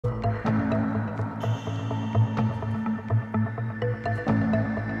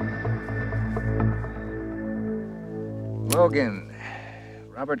Logan,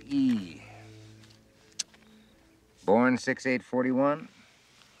 Robert E. Born 6/8/41.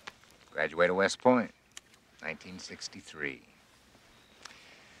 Graduated West Point, 1963.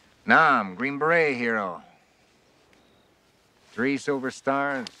 Nam, Green Beret hero. 3 Silver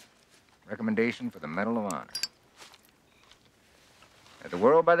Stars. Recommendation for the Medal of Honor. Had the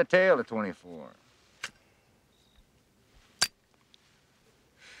world by the tail at 24.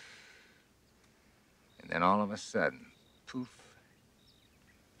 And then all of a sudden, poof,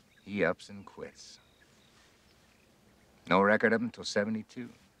 he ups and quits. No record of him till 72.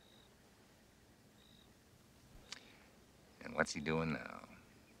 And what's he doing now?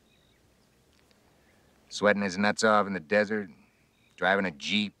 Sweating his nuts off in the desert, driving a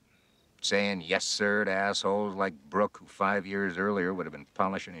Jeep, saying yes, sir, to assholes like Brooke, who 5 years earlier would have been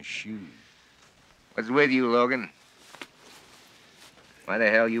polishing his shoes. What's with you, Logan? Why the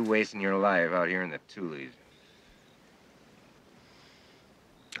hell you wasting your life out here in the Tules?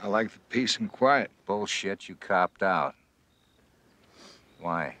 I like the peace and quiet. Bullshit, you copped out.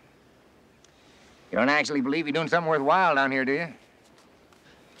 Why? You don't actually believe you're doing something worthwhile down here, do you?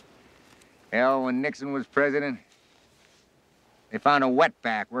 Hell, when Nixon was president, they found a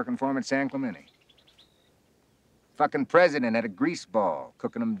wetback working for him at San Clemente. Fucking president had a grease ball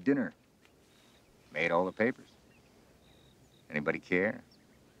cooking him dinner. Made all the papers. Anybody care?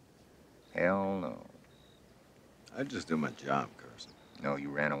 Hell no. I just do my job, Carson. No, you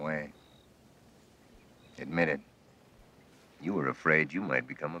ran away. Admit it. You were afraid you might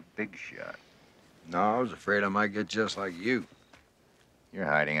become a big shot. No, I was afraid I might get just like you. You're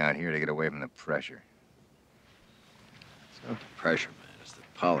hiding out here to get away from the pressure. It's not the pressure, man. It's the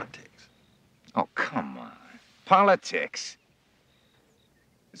politics. Oh, come on. Politics?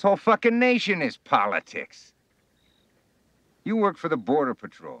 This whole fucking nation is politics. You work for the Border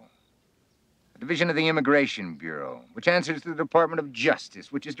Patrol, a division of the Immigration Bureau, which answers to the Department of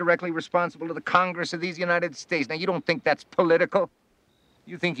Justice, which is directly responsible to the Congress of these United States. Now, you don't think that's political?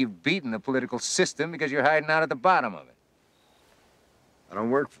 You think you've beaten the political system because you're hiding out at the bottom of it. I don't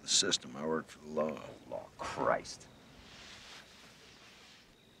work for the system. I work for the law. Law, Christ.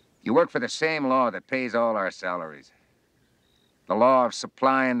 You work for the same law that pays all our salaries. The law of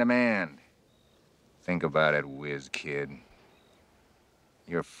supply and demand. Think about it, whiz kid.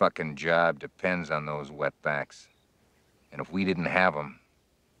 Your fucking job depends on those wetbacks. And if we didn't have them,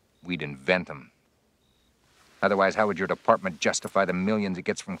 we'd invent them. Otherwise, how would your department justify the millions it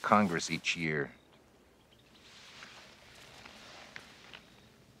gets from Congress each year?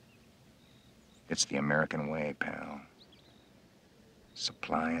 It's the American way, pal.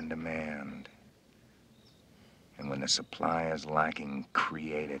 Supply and demand. And when the supply is lacking,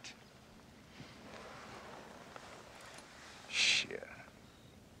 create it. Shit.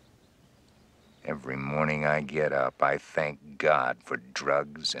 Every morning I get up, I thank God for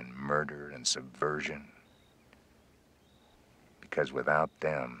drugs and murder and subversion. Because without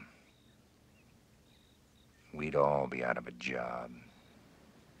them, we'd all be out of a job.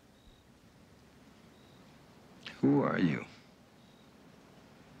 Who are you?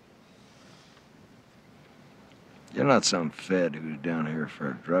 You're not some fed who's down here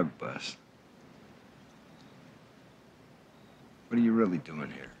for a drug bust. What are you really doing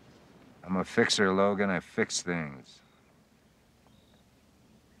here? I'm a fixer, Logan. I fix things.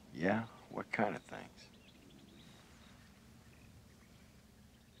 Yeah? What kind of things?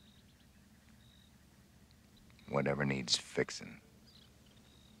 Whatever needs fixing.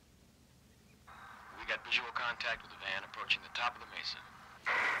 We got visual contact with the van approaching the top of the mesa.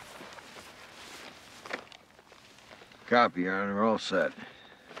 Copy, Your Honor. All set.